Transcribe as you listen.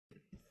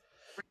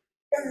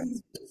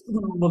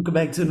Welcome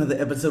back to another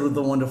episode of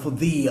the wonderful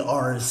The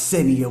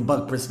Arsenio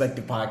Buck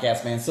Perspective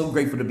Podcast, man. So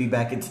grateful to be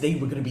back. And today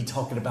we're going to be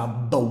talking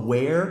about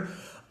beware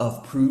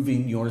of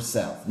proving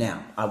yourself.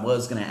 Now, I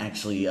was going to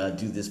actually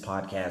do this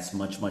podcast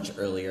much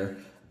earlier,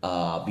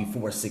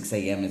 before 6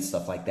 a.m. and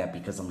stuff like that,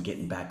 because I'm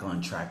getting back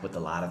on track with a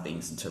lot of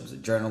things in terms of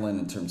journaling,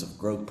 in terms of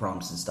growth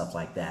prompts and stuff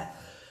like that.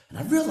 And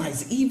I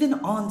realized even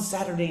on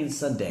Saturday and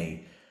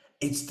Sunday,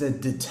 it's the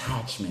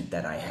detachment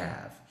that I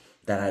have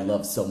that I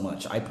love so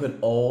much. I put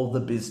all the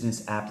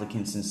business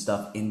applicants and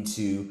stuff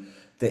into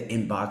the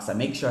inbox. I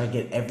make sure I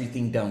get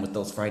everything done with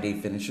those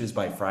Friday finishers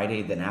by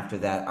Friday. Then after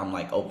that, I'm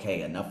like,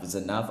 okay, enough is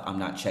enough. I'm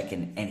not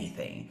checking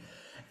anything.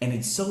 And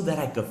it's so that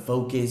I could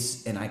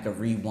focus and I could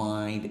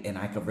rewind and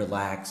I could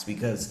relax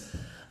because,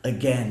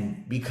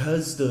 again,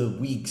 because the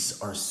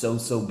weeks are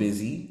so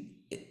busy,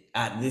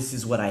 this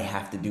is what I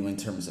have to do in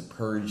terms of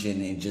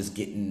purging and just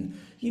getting,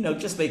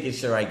 just making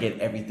sure I get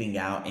everything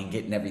out and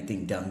getting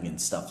everything done and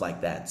stuff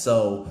like that.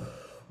 So,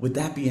 with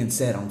that being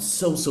said, I'm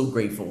so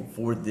grateful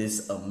for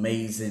this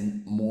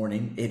amazing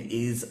morning. It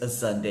is a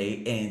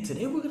Sunday, and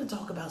today we're going to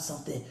talk about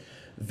something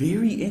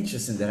very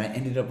interesting that I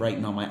ended up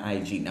writing on my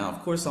IG. Now,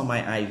 of course, on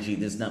my IG,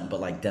 there's nothing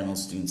but like dental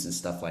students and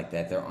stuff like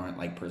that. There aren't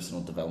like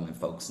personal development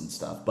folks and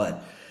stuff.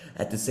 But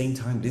at the same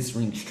time, this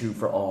rings true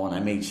for all, and I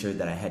made sure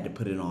that I had to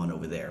put it on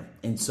over there.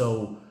 And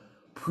so,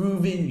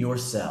 proving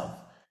yourself.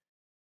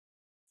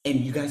 And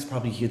you guys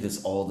probably hear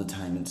this all the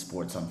time in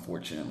sports,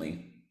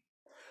 unfortunately.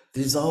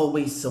 There's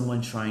always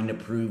someone trying to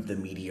prove the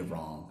media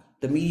wrong.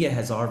 The media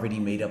has already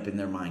made up in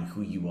their mind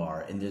who you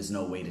are, and there's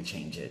no way to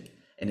change it.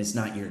 And it's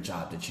not your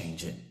job to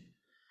change it.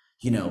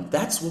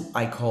 That's what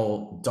I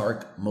call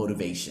dark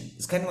motivation.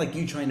 It's kind of like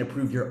you trying to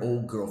prove your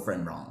old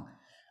girlfriend wrong.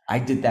 I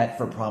did that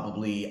for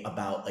probably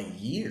about a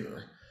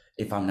year,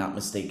 if I'm not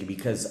mistaken,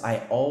 because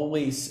I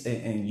always,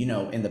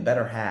 in the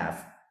better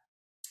half,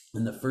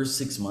 in the first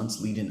 6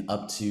 months leading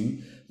up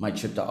to my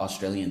trip to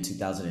Australia in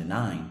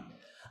 2009,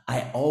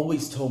 I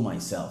always told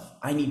myself,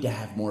 I need to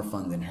have more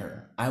fun than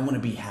her. I want to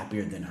be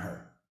happier than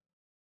her.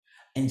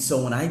 And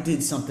so when I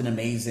did something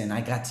amazing,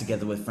 I got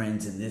together with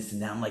friends and this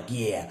and that. I'm like,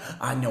 yeah,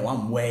 I know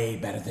I'm way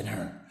better than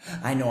her.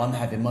 I know I'm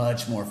having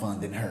much more fun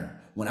than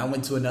her. When I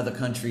went to another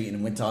country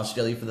and went to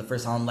Australia for the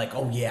first time, I'm like,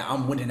 oh yeah,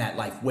 I'm winning that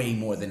life way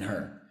more than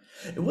her.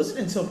 It wasn't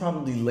until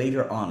probably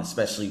later on,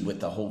 especially with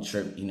the whole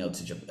trip,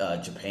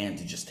 to Japan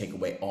to just take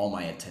away all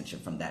my attention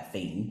from that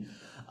thing,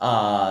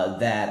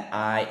 that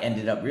I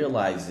ended up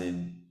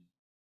realizing,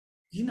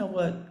 you know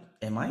what?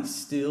 Am I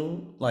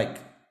still like,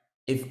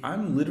 if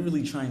I'm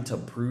literally trying to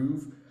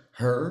prove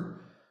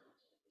her,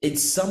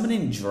 it's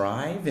summoning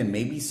drive and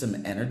maybe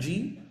some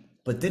energy,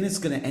 but then it's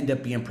going to end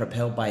up being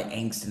propelled by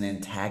angst and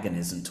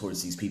antagonism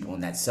towards these people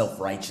and that self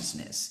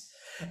righteousness.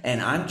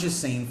 And I'm just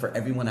saying for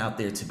everyone out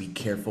there to be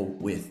careful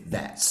with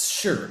that.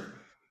 Sure,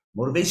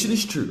 motivation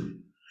is true,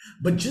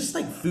 but just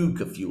like food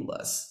could fuel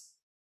us,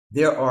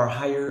 there are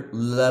higher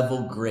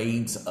level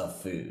grades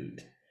of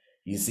food.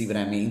 You see what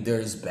I mean?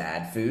 There's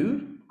bad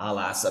food, a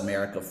la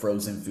America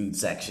frozen food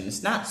section.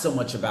 It's not so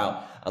much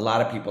about, a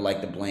lot of people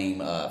like to blame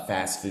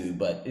fast food,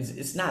 but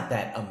it's not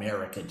that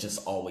America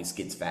just always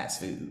gets fast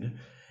food.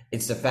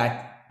 It's the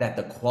fact that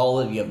the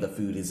quality of the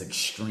food is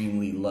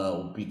extremely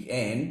low,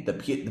 and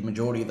the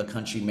majority of the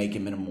country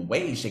making minimum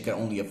wage, they can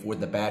only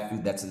afford the bad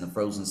food that's in the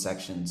frozen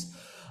sections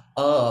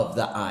of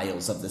the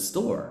aisles of the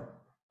store.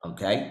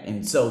 Okay.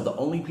 And so the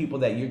only people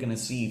that you're going to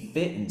see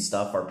fit and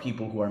stuff are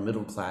people who are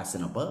middle class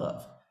and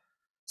above.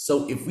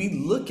 So if we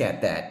look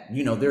at that,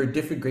 there are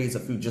different grades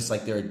of food, just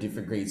like there are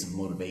different grades of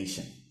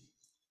motivation.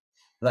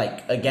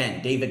 Like,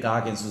 again, David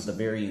Goggins was the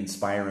very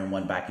inspiring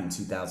one back in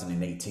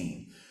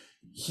 2018.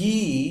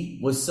 He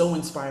was so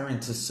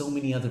inspiring to so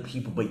many other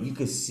people, but you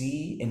could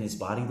see in his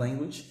body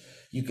language,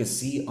 you could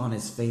see on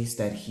his face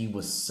that he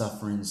was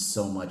suffering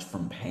so much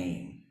from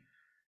pain.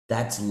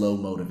 That's low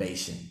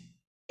motivation.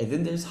 And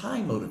then there's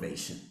high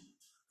motivation,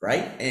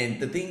 right? And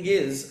the thing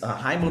is,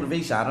 high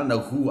motivation, I don't know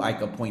who I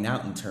could point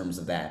out in terms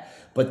of that,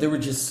 but there were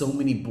just so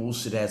many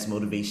bullshit ass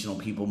motivational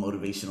people,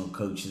 motivational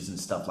coaches, and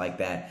stuff like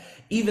that.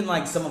 Even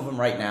like some of them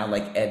right now,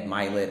 like Ed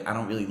Milet, I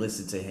don't really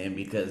listen to him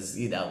because,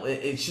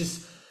 it's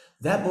just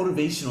that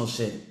motivational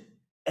shit.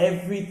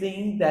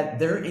 Everything that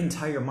their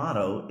entire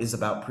motto is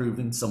about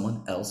proving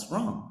someone else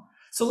wrong.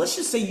 So let's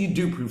just say you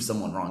do prove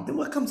someone wrong. Then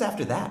what comes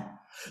after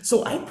that?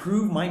 So I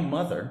proved my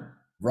mother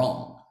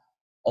wrong.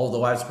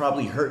 Although I was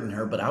probably hurting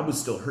her, but I was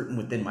still hurting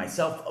within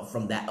myself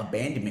from that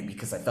abandonment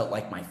because I felt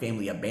like my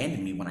family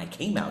abandoned me when I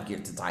came out here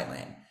to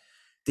Thailand.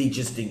 They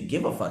just didn't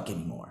give a fuck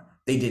anymore.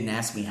 They didn't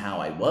ask me how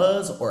I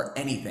was or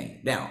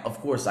anything. Now, of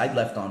course, I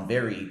left on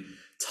very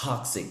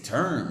toxic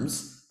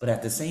terms, but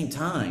at the same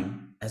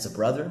time, as a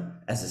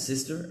brother, as a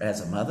sister, as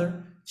a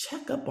mother,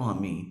 check up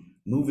on me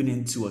moving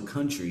into a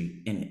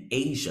country in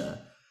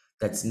Asia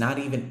that's not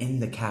even in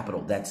the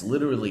capital, that's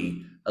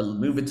literally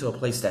moving to a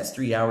place that's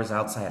 3 hours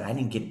outside. I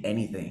didn't get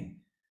anything.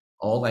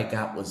 All I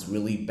got was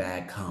really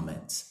bad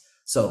comments.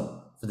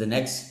 So for the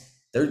next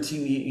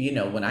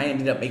 13, when I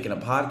ended up making a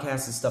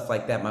podcast and stuff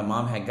like that, my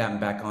mom had gotten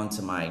back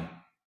onto my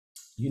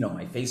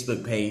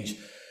Facebook page.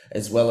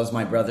 as well as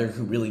my brother,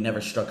 who really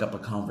never struck up a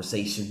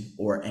conversation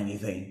or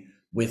anything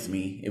with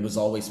me. It was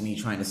always me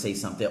trying to say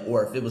something,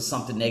 or if it was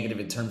something negative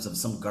in terms of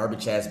some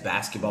garbage ass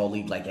basketball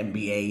league like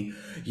NBA,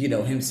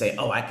 him say,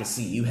 "Oh, I can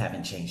see you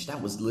haven't changed."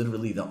 That was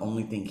literally the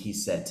only thing he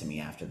said to me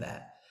after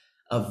that.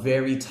 A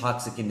very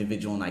toxic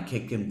individual, and I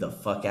kicked him the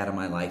fuck out of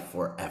my life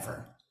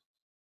forever.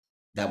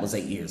 That was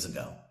 8 years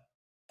ago.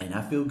 And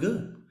I feel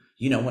good.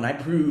 When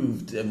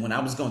when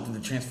I was going through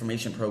the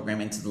transformation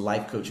program into the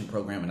life coaching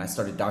program, and I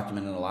started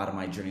documenting a lot of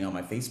my journey on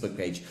my Facebook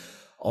page,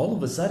 all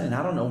of a sudden,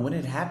 I don't know when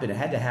it happened. It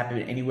had to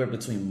happen anywhere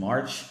between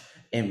March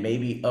and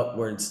maybe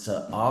upwards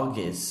to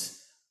August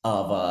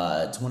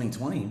of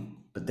 2020.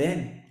 But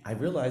then I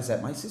realized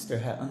that my sister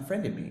had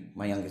unfriended me,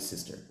 my youngest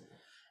sister.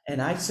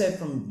 And I said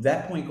from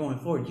that point going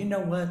forward, you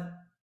know what?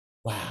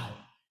 Wow,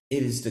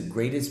 it is the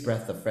greatest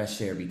breath of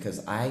fresh air,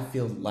 because I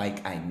feel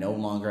like I no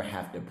longer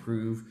have to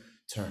prove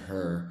to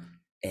her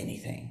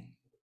anything.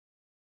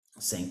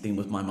 Same thing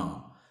with my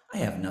mom. I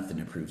have nothing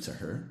to prove to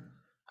her.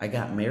 I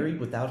got married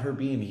without her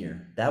being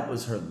here. That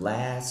was her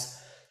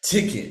last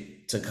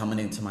ticket to coming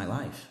into my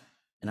life.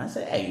 And I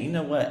said, "Hey, you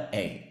know what?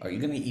 Hey, are you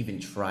going to even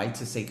try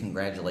to say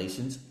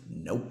congratulations?"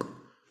 Nope.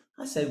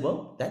 I said,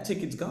 "Well, that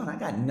ticket's gone. I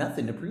got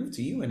nothing to prove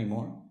to you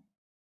anymore."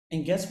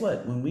 And guess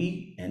what? When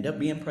we end up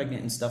being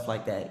pregnant and stuff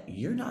like that,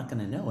 you're not going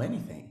to know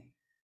anything.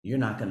 You're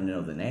not going to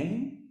know the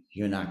name.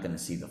 You're not going to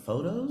see the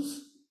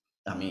photos.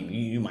 I mean,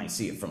 you might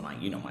see it from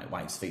my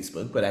wife's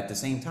Facebook, but at the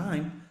same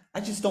time,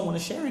 I just don't want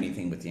to share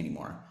anything with you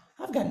anymore.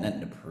 I've got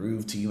nothing to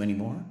prove to you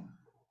anymore.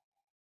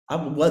 I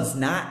was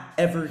not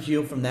ever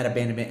healed from that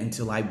abandonment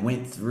until I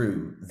went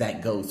through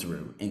that go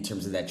through in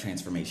terms of that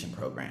transformation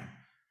program.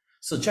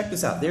 So check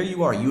this out. There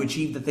you are. You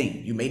achieved the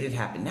thing. You made it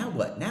happen. Now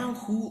what? Now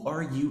who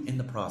are you in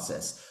the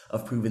process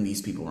of proving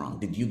these people wrong?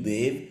 Did you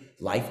live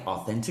life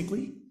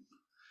authentically?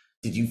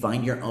 Did you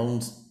find your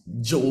own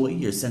joy,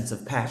 your sense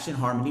of passion,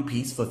 harmony,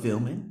 peace,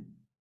 fulfillment?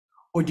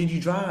 Or did you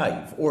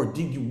drive? Or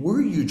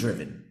were you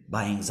driven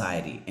by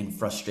anxiety and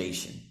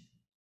frustration?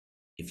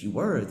 If you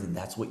were, then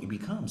that's what you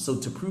become. So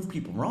to prove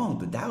people wrong,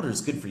 the doubter is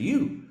good for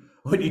you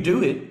when you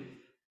do it,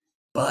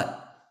 but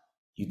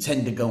you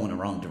tend to go in the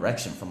wrong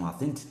direction from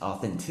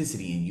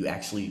authenticity, and you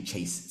actually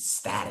chase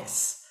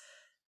status.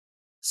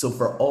 So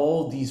for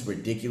all these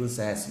ridiculous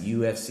ass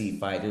UFC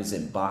fighters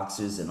and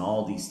boxers and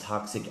all these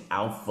toxic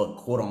alpha,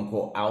 quote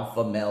unquote,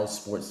 alpha male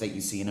sports that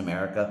you see in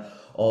America,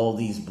 all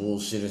these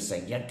bullshitters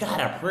saying, "You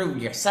gotta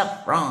prove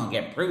yourself wrong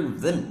and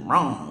prove them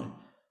wrong."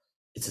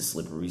 It's a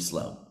slippery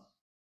slope.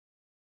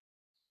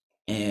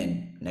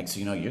 And next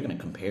thing you know, you're going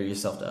to compare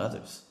yourself to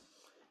others.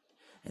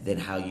 And then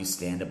how you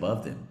stand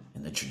above them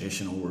in the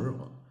traditional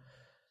world.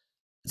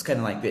 It's kind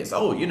of like this.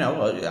 "Oh,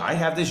 I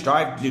have this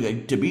drive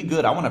to be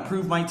good. I want to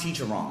prove my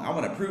teacher wrong. I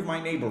want to prove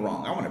my neighbor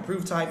wrong. I want to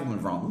prove Ty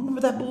Woman wrong." Remember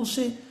that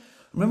bullshit?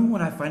 Remember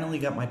when I finally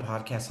got my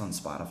podcast on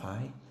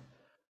Spotify?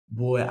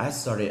 Boy,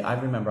 I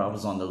remember I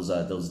was on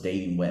those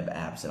dating web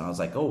apps, and I was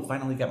like, "Oh,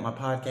 finally got my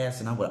podcast,"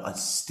 and I would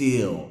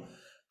still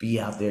be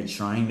out there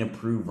trying to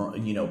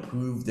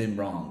prove them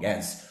wrong.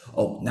 As,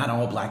 "Oh, not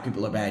all black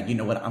people are bad. You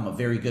know what? I'm a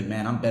very good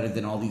man. I'm better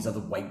than all these other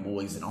white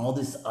boys," and all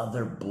this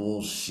other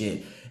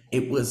bullshit.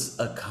 It was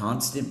a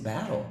constant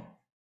battle.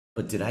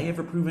 But did I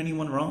ever prove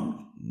anyone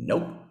wrong?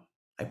 Nope.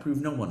 I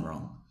proved no one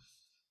wrong.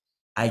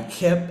 I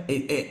kept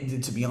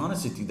it, to be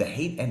honest with you, the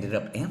hate ended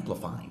up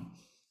amplifying,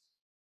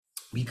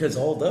 because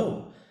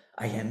although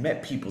I had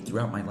met people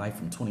throughout my life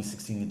from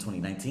 2016 to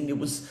 2019,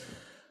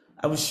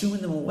 I was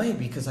shooing them away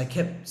because I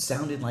kept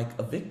sounding like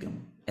a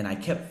victim, and I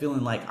kept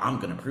feeling like I'm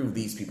going to prove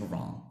these people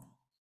wrong.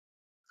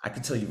 I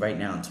can tell you right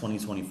now, in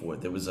 2024,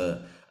 there was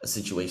a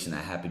situation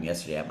that happened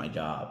yesterday at my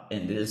job,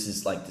 and there's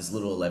this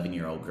little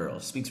 11-year-old girl.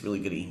 She speaks really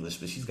good English,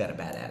 but she's got a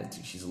bad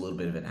attitude. She's a little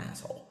bit of an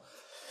asshole.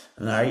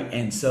 All right.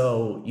 And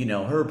so,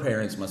 her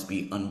parents must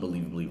be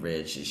unbelievably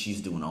rich.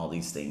 She's doing all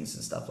these things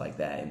and stuff like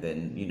that. And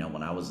then,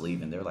 when I was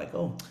leaving, they're like,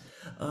 "Oh,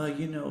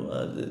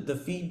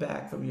 the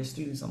feedback from your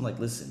students." I'm like,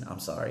 "Listen, I'm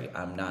sorry.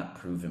 I'm not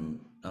proving,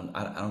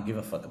 I don't give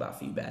a fuck about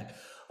feedback."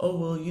 "Oh,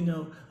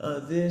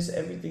 well, this,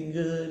 everything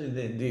good." And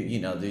then,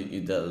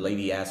 the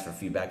lady asked for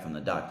feedback from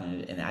the doctor,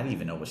 and I didn't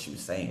even know what she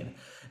was saying.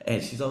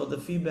 And she's, "Oh, the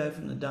feedback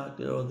from the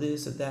doctor, or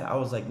this or that." I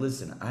was like,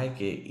 "Listen, I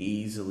could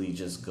easily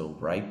just go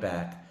right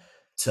back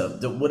to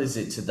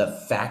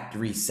the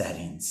factory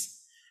settings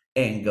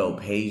and go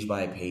page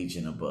by page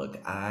in a book.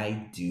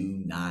 I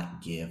do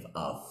not give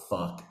a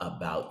fuck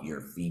about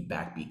your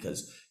feedback,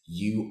 because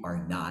you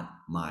are not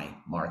my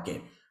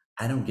market.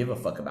 I don't give a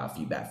fuck about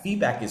feedback.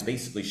 Feedback is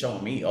basically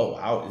showing me,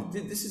 how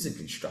this is a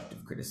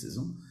constructive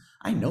criticism.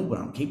 I know what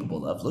I'm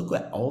capable of. Look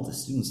at all the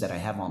students that I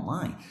have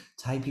online.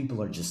 Thai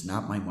people are just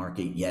not my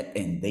market yet,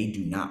 and they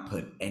do not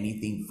put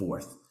anything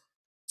forth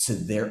to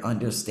their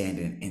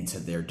understanding and to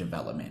their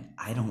development.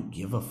 I don't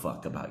give a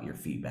fuck about your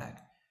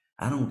feedback.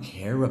 I don't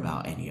care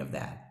about any of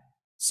that.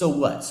 So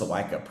what? So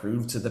I could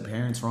prove to the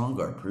parents wrong,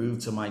 or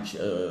prove to my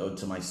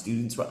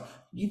students wrong?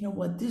 You know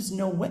what? There's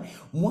no way.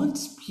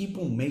 Once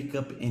people make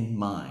up in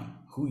mind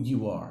who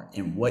you are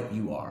and what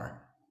you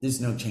are,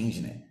 there's no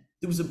changing it.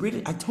 There was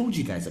I told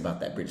you guys about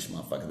that British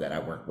motherfucker that I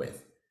work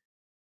with.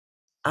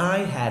 I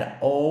had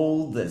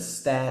all the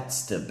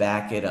stats to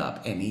back it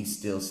up, and he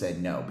still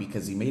said no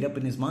because he made up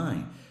in his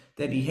mind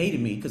that he hated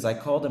me because I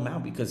called him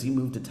out because he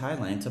moved to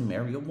Thailand to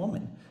marry a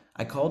woman.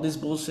 I called this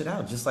bullshit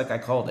out just like I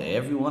called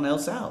everyone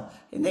else out,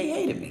 and they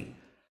hated me.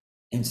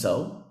 And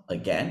so,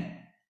 again,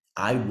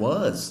 I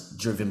was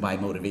driven by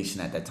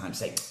motivation at that time,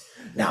 saying,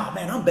 nah,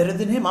 man, I'm better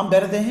than him. I'm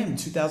better than him.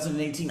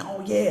 2018.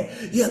 Oh, yeah.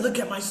 Yeah, look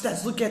at my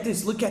stats. Look at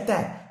this. Look at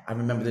that. I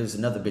remember there was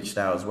another bitch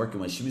that I was working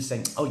with. She was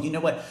saying, oh, you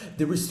know what?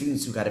 There were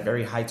students who got a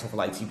very high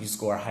TOEFL ITP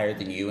score higher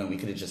than you, and we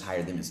could have just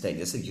hired them instead.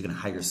 They said, you're going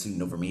to hire a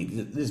student over me.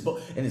 And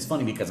it's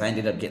funny because I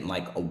ended up getting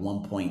like a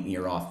 1 point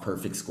year off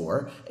perfect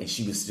score, and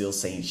she was still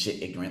saying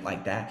shit ignorant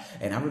like that.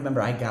 And I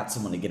remember I got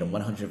someone to get a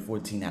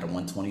 114 out of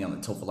 120 on the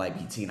TOEFL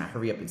IPT, and I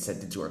hurry up and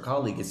sent it to her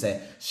colleague and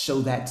said,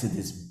 show that to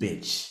this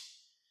bitch.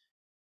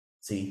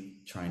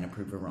 See, trying to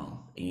prove her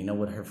wrong. And you know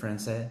what her friend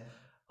said?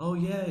 Oh,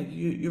 yeah,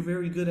 you're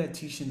very good at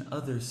teaching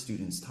other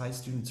students. Thai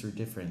students are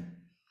different.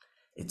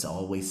 It's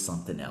always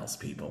something else,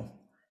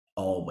 people.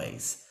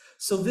 Always.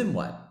 So then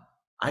what?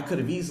 I could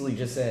have easily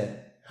just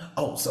said,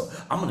 oh, so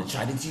I'm going to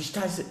try to teach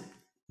Thai students.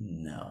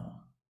 No,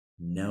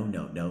 no,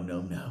 no, no,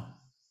 no, no.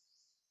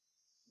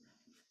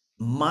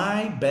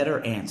 My better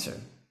answer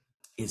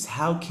is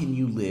how can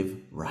you live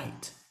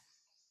right?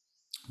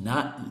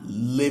 Not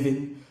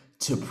living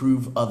to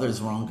prove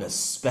others wrong,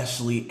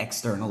 especially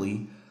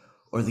externally,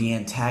 or the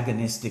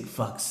antagonistic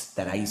fucks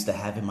that I used to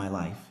have in my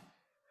life,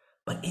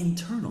 but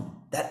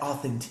internal, that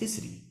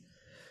authenticity.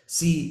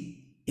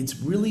 See, it's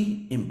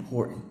really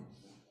important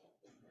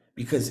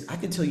because I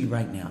can tell you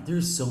right now,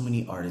 there's so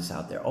many artists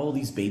out there, all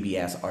these baby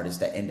ass artists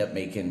that end up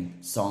making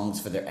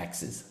songs for their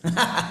exes.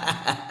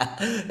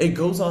 It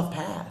goes off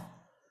path.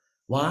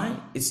 Why?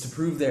 It's to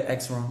prove their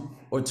ex wrong,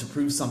 or to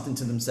prove something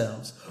to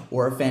themselves,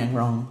 or a fan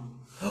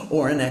wrong,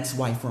 or an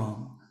ex-wife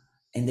wrong.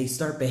 And they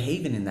start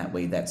behaving in that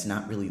way that's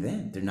not really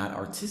them. They're not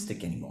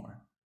artistic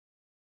anymore.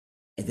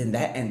 And then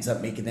that ends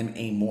up making them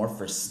aim more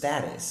for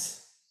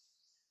status.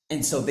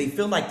 And so they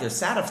feel like they're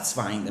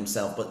satisfying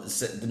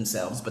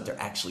themselves, but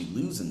they're actually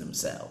losing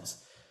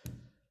themselves.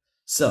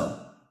 So,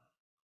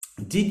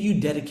 did you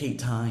dedicate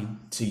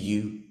time to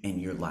you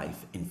and your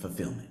life in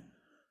fulfillment?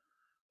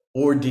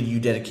 Or did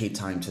you dedicate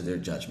time to their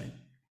judgment?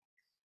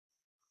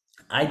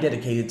 I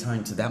dedicated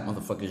time to that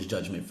motherfucker's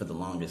judgment for the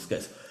longest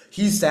because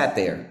he sat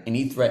there and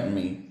he threatened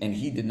me and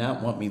he did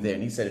not want me there.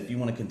 And he said, if you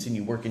want to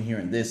continue working here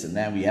and this and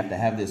that, we have to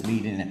have this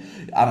meeting.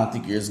 And I don't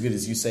think you're as good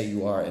as you say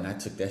you are. And I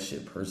took that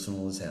shit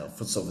personal as hell.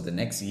 So for the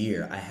next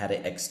year, I had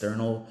an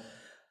external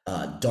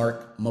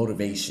dark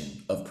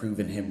motivation of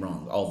proving him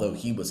wrong, although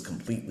he was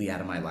completely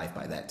out of my life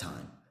by that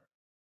time.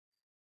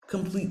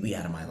 Completely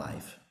out of my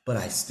life. But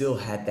I still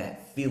had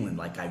that feeling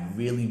like I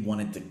really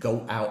wanted to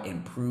go out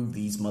and prove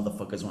these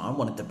motherfuckers wrong. I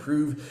wanted to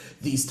prove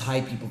these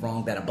Thai people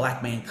wrong, that a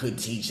black man could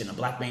teach and a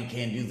black man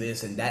can do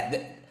this and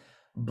that.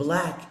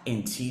 Black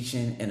in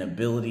teaching and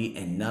ability,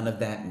 and none of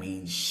that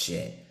means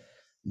shit.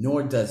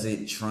 Nor does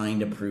it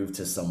trying to prove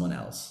to someone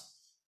else.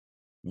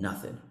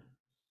 Nothing.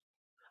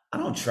 I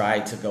don't try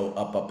to go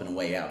up, and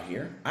away out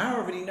here. I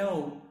already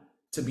know,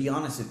 to be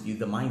honest with you,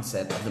 the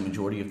mindset of the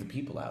majority of the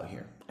people out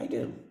here. I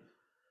do.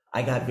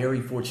 I got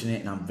very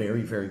fortunate and I'm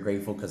very, very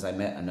grateful because I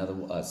met another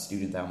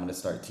student that I'm going to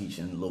start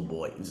teaching, little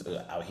boy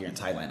out here in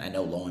Thailand. I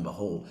know, lo and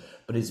behold,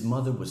 but his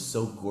mother was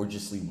so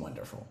gorgeously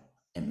wonderful,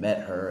 and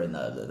met her and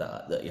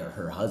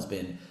her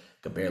husband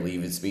could barely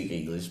even speak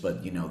English,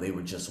 but you know, they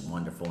were just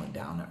wonderful and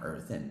down to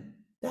earth. And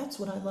that's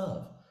what I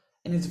love.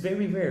 And it's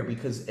very rare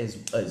because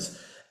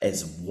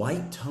as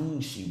white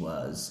toned she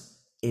was,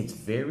 it's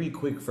very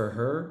quick for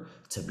her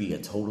to be a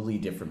totally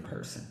different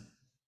person.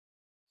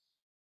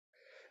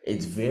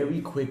 It's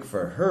very quick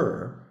for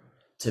her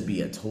to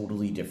be a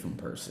totally different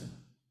person.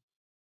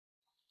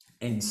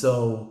 And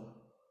so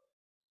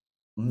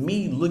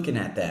me looking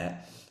at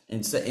that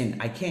and say, and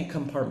I can't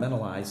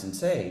compartmentalize and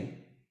say,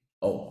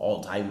 oh,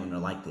 all Thai women are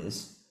like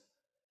this.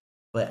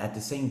 But at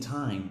the same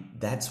time,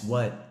 that's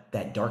what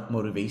that dark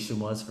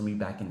motivation was for me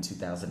back in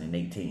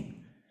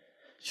 2018.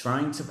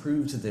 Trying to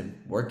prove to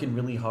them, working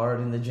really hard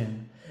in the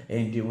gym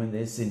and doing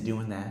this and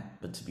doing that.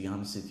 But to be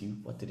honest with you,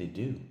 what did it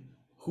do?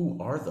 Who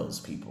are those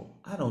people?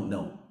 I don't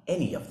know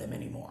any of them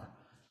anymore.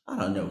 I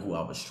don't know who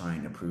I was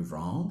trying to prove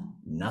wrong.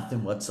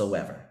 Nothing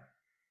whatsoever.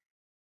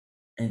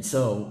 And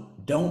so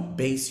don't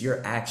base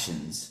your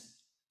actions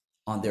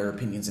on their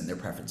opinions and their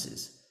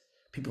preferences.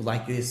 People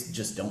like this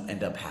just don't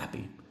end up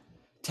happy.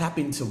 Tap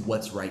into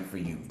what's right for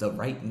you, the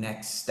right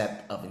next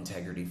step of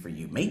integrity for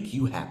you. Make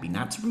you happy,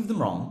 not to prove them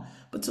wrong,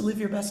 but to live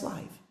your best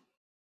life.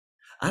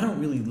 I don't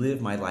really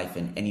live my life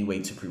in any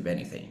way to prove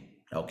anything.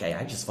 Okay,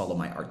 I just follow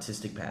my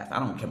artistic path. I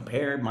don't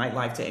compare my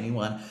life to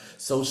anyone,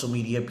 social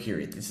media,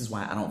 period. This is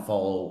why I don't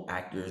follow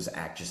actors,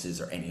 actresses,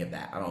 or any of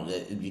that. I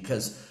don't,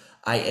 because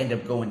I end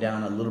up going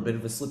down a little bit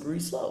of a slippery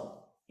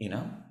slope, you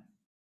know?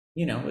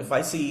 You know, if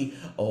I see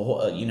a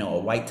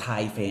white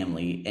Thai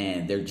family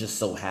and they're just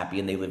so happy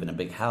and they live in a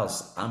big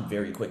house, I'm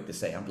very quick to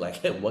say, I'm like,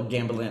 hey, what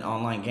gambling,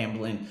 online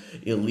gambling,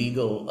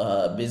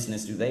 illegal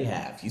business do they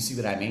have? You see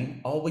what I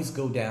mean? Always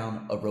go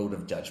down a road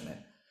of judgment.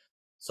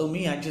 So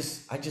me, I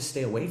just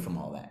stay away from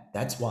all that.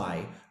 That's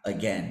why,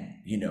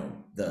 again,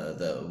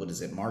 the what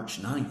is it, March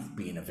 9th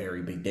being a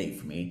very big date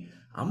for me.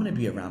 I'm gonna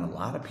be around a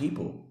lot of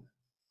people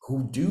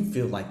who do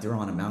feel like they're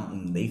on a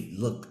mountain. They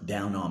look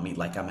down on me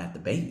like I'm at the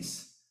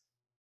base.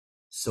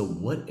 So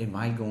what am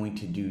I going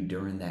to do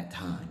during that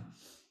time?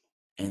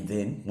 And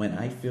then when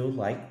I feel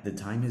like the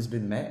time has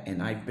been met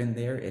and I've been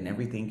there and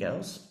everything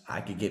else,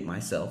 I could get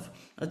myself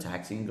a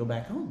taxi and go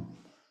back home.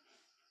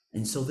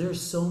 And so there's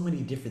so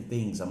many different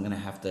things I'm gonna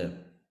have to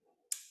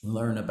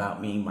learn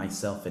about me,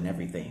 myself, and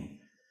everything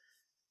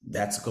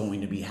that's going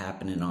to be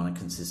happening on a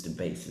consistent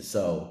basis.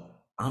 So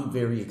I'm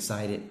very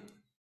excited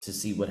to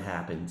see what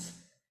happens.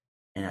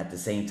 And at the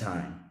same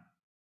time,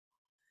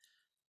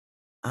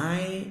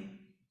 I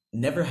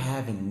never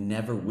have and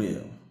never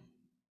will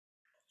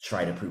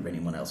try to prove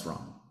anyone else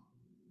wrong.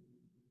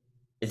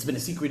 It's been a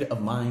secret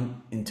of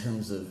mine in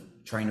terms of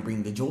trying to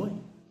bring the joy.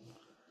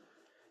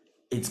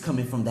 It's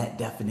coming from that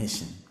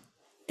definition.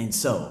 And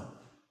so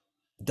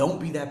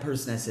don't be that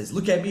person that says,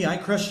 look at me, I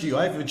crushed you,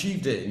 I've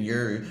achieved it. And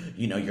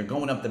you're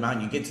going up the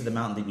mountain, you get to the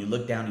mountain, then you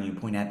look down and you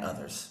point at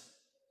others.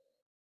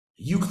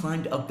 You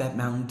climbed up that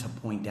mountain to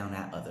point down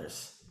at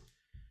others.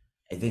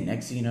 And then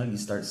next thing you know, you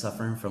start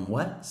suffering from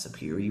what?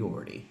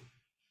 Superiority.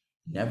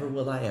 Never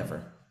will I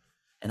ever.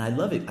 And I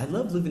love it. I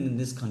love living in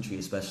this country,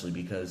 especially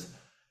because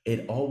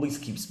it always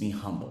keeps me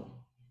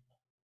humble.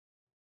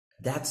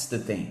 That's the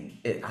thing.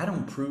 I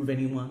don't prove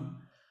anyone.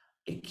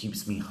 It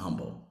keeps me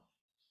humble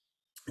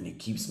and it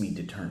keeps me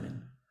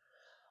determined.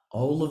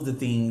 All of the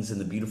things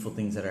and the beautiful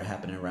things that are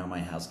happening around my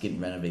house, getting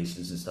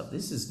renovations and stuff,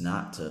 this is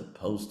not to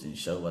post and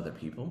show other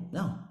people.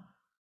 No.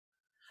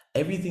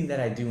 Everything that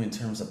I do in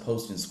terms of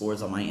posting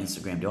scores on my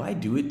Instagram, do I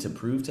do it to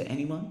prove to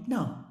anyone?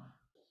 No.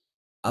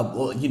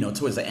 Well,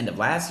 towards the end of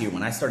last year,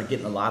 when I started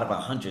getting a lot of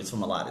hundreds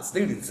from a lot of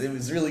students, it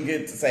was really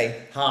good to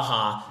say,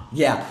 haha,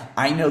 yeah,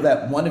 I know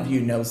that one of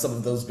you knows some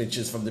of those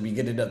bitches from the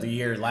beginning of the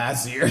year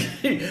last year,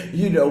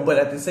 but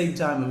at the same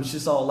time, it was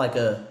just all like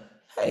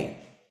hey,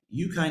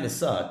 you kind of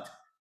sucked.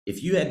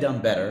 If you had done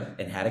better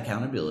and had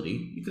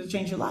accountability, you could have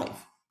changed your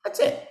life. That's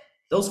it.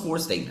 Those 4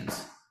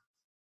 statements.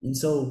 And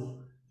so,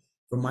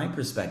 from my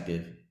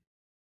perspective,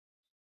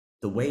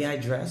 the way I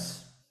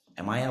dress,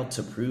 am I out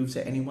to prove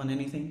to anyone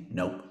anything?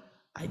 Nope.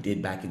 I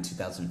did back in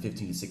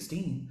 2015 and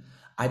 16.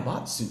 I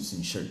bought suits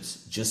and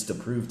shirts just to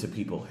prove to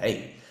people,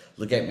 hey,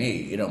 look at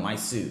me, my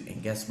suit.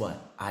 And guess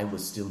what? I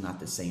was still not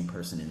the same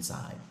person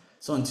inside.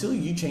 So until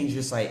you change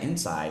your sight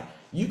inside,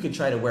 you could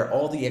try to wear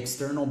all the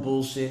external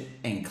bullshit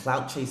and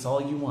clout chase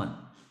all you want.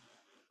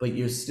 But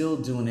you're still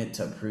doing it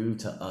to prove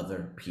to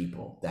other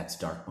people. That's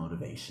dark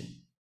motivation.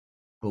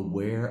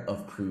 Beware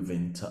of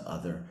proving to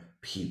other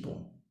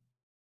people,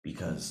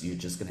 because you're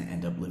just going to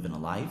end up living a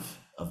life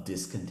of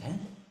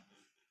discontent.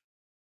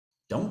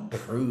 Don't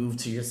prove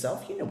to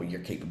yourself. You know what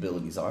your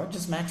capabilities are.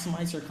 Just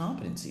maximize your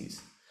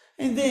competencies.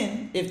 And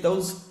then if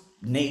those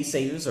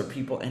naysayers or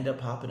people end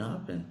up popping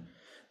up and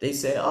they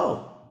say,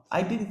 oh,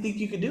 I didn't think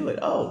you could do it.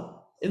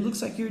 Oh, it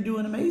looks like you're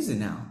doing amazing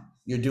now.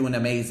 You're doing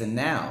amazing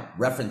now,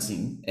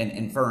 referencing and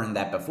inferring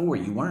that before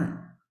you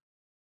weren't.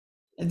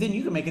 And then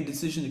you can make a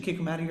decision to kick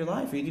them out of your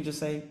life, or you can just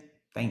say,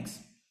 thanks.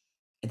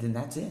 And then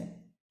that's it.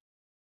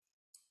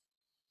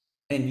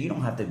 And you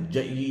don't have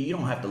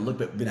to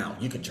look at, now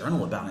you could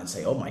journal about it and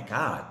say, oh my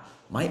God,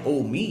 my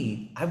old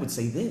me, I would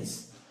say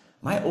this.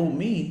 My old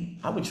me,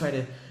 I would try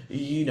to,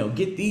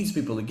 get these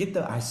people to get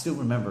I still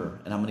remember,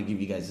 and I'm going to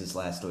give you guys this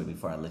last story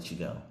before I let you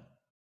go.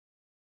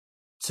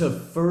 To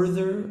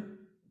further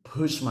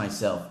push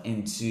myself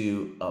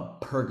into a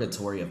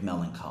purgatory of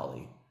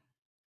melancholy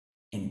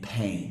and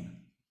pain.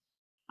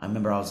 I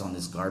remember I was on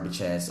this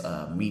garbage ass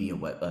media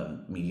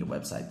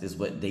website, this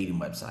dating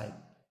website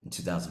in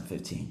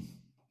 2015.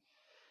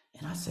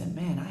 And I said,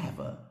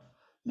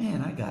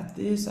 I got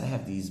this, I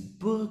have these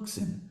books,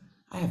 and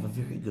I have a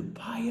very good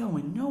bio,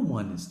 and no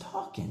one is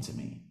talking to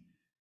me.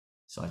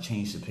 So I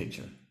changed the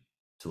picture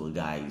to a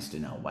guy I used to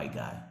know, a white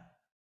guy.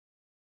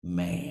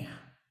 Man,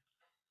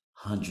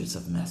 hundreds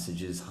of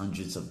messages,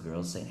 hundreds of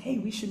girls saying, hey,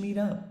 we should meet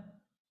up.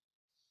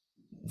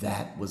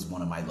 That was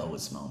one of my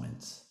lowest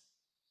moments,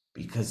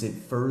 because it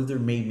further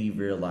made me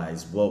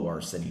realize, whoa,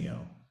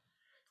 Arsenio,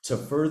 to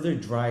further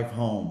drive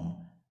home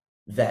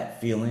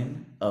that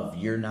feeling of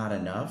you're not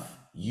enough,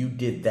 you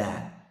did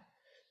that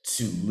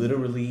to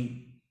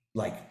literally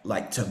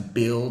like to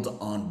build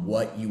on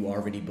what you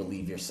already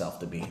believe yourself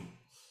to be.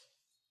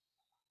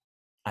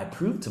 I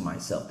proved to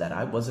myself that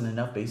I wasn't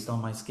enough based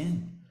on my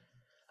skin.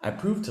 I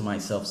proved to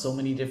myself so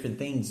many different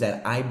things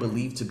that I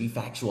believed to be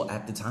factual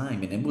at the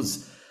time. And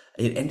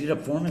it ended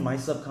up forming my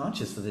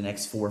subconscious for the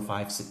next 4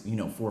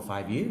 or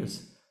 5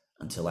 years,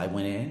 until I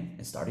went in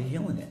and started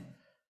healing it.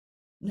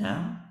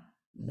 Now,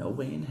 no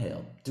way in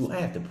hell do I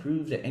have to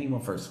prove to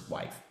anyone. First,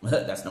 wife.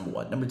 That's number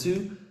 1. Number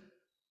 2,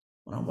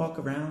 when I walk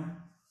around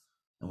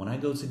and when I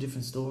go to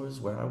different stores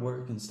where I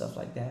work and stuff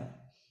like that,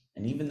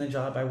 and even the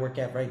job I work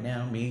at right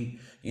now,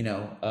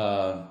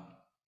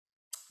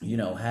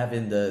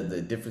 having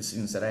the different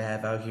students that I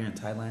have out here in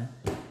Thailand.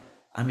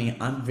 I mean,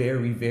 I'm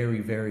very,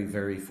 very, very,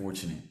 very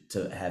fortunate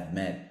to have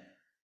met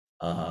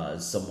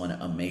someone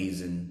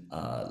amazing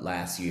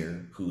last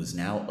year who is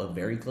now a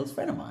very close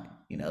friend of mine.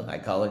 You know, I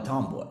call her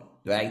Tomboy,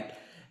 right?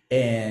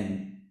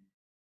 And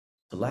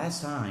the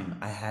last time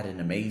I had an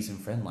amazing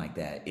friend like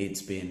that,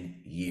 it's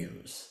been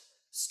years.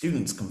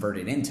 Students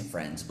converted into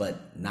friends,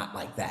 but not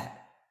like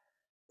that.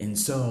 And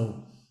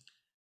so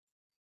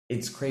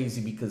it's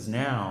crazy because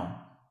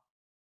now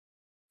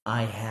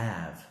I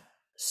have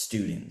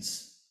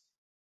students,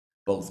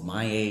 both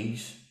my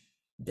age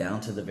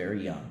down to the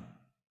very young.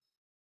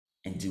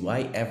 And do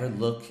I ever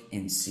look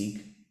and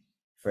seek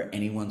for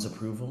anyone's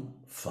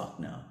approval? Fuck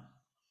no.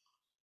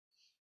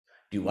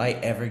 Do I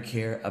ever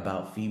care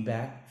about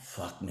feedback?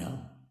 Fuck no.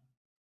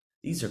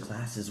 These are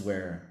classes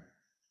where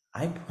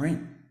I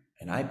print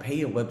and I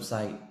pay a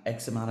website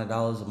X amount of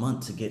dollars a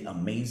month to get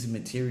amazing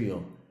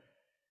material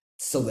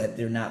so that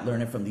they're not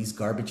learning from these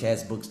garbage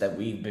ass books that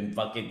we've been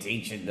fucking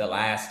teaching the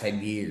last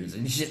 10 years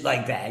and shit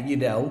like that, you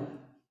know?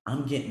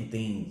 I'm getting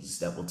things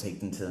that will take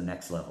them to the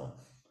next level.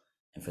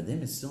 And for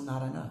them, it's still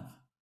not enough.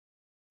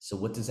 So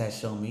what does that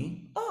show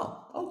me?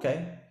 Oh,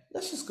 okay.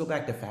 Let's just go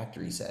back to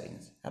factory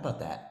settings. How about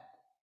that?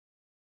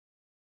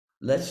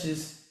 Let's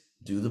just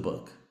do the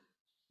book.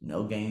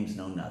 No games,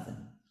 no nothing.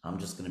 I'm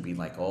just going to be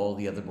like all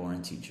the other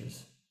boring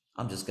teachers.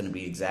 I'm just going to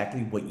be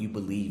exactly what you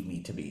believe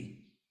me to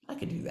be. I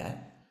could do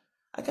that.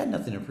 I got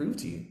nothing to prove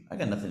to you. I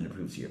got nothing to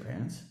prove to your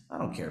parents. I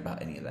don't care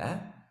about any of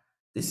that.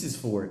 This is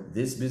for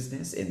this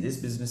business, and this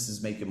business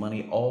is making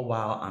money all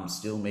while I'm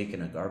still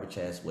making a garbage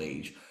ass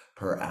wage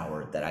per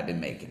hour that I've been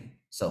making.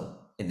 So,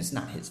 and it's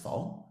not his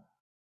fault.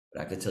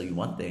 But I can tell you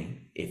one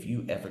thing, if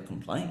you ever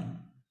complain,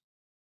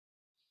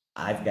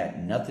 I've got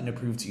nothing to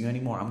prove to you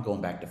anymore. I'm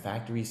going back to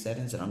factory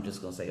settings and I'm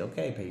just going to say,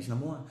 okay, page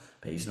number 1,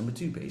 page number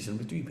 2, page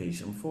number 3, page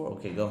number 4.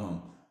 Okay, go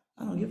home.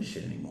 I don't give a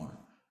shit anymore.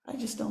 I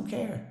just don't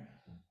care.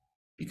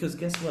 Because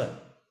guess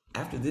what?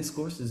 After this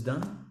course is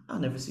done, I'll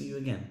never see you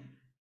again.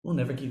 We'll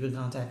never keep in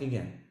contact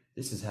again.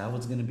 This is how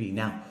it's going to be.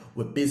 Now,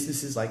 with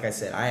businesses, like I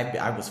said,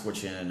 I was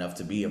fortunate enough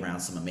to be around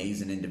some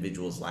amazing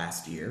individuals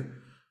last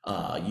year,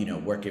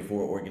 working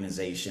for an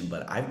organization,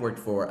 but I've worked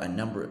for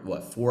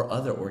 4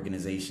 other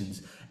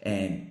organizations,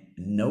 and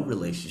no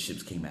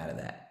relationships came out of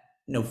that.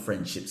 No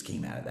friendships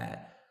came out of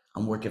that.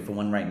 I'm working for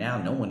one right now.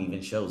 No one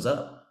even shows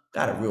up.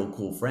 Got a real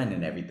cool friend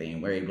and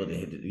everything. We're able to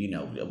hit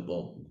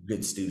it,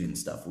 good student and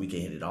stuff. We can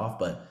hit it off.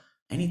 But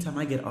anytime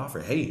I get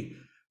offered, hey,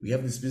 we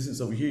have this business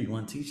over here, you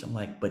want to teach? I'm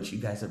like, but you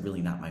guys are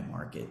really not my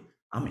market.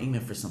 I'm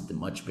aiming for something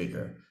much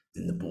bigger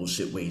than the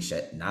bullshit wage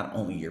that not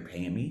only you're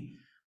paying me,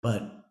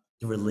 but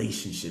the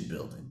relationship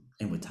building.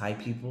 And with Thai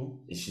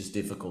people, it's just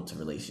difficult to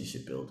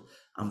relationship build.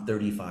 I'm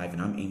 35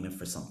 and I'm aiming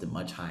for something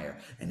much higher.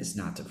 And it's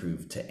not to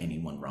prove to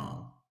anyone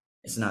wrong.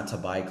 It's not to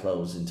buy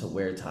clothes and to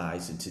wear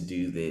ties and to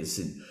do this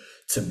and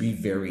to be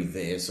very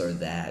this or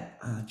that.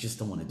 I just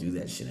don't want to do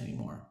that shit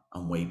anymore.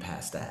 I'm way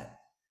past that.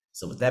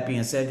 So with that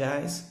being said,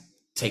 guys,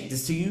 take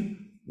this to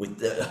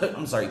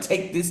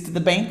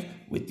the bank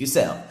with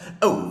yourself.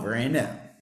 Over and out.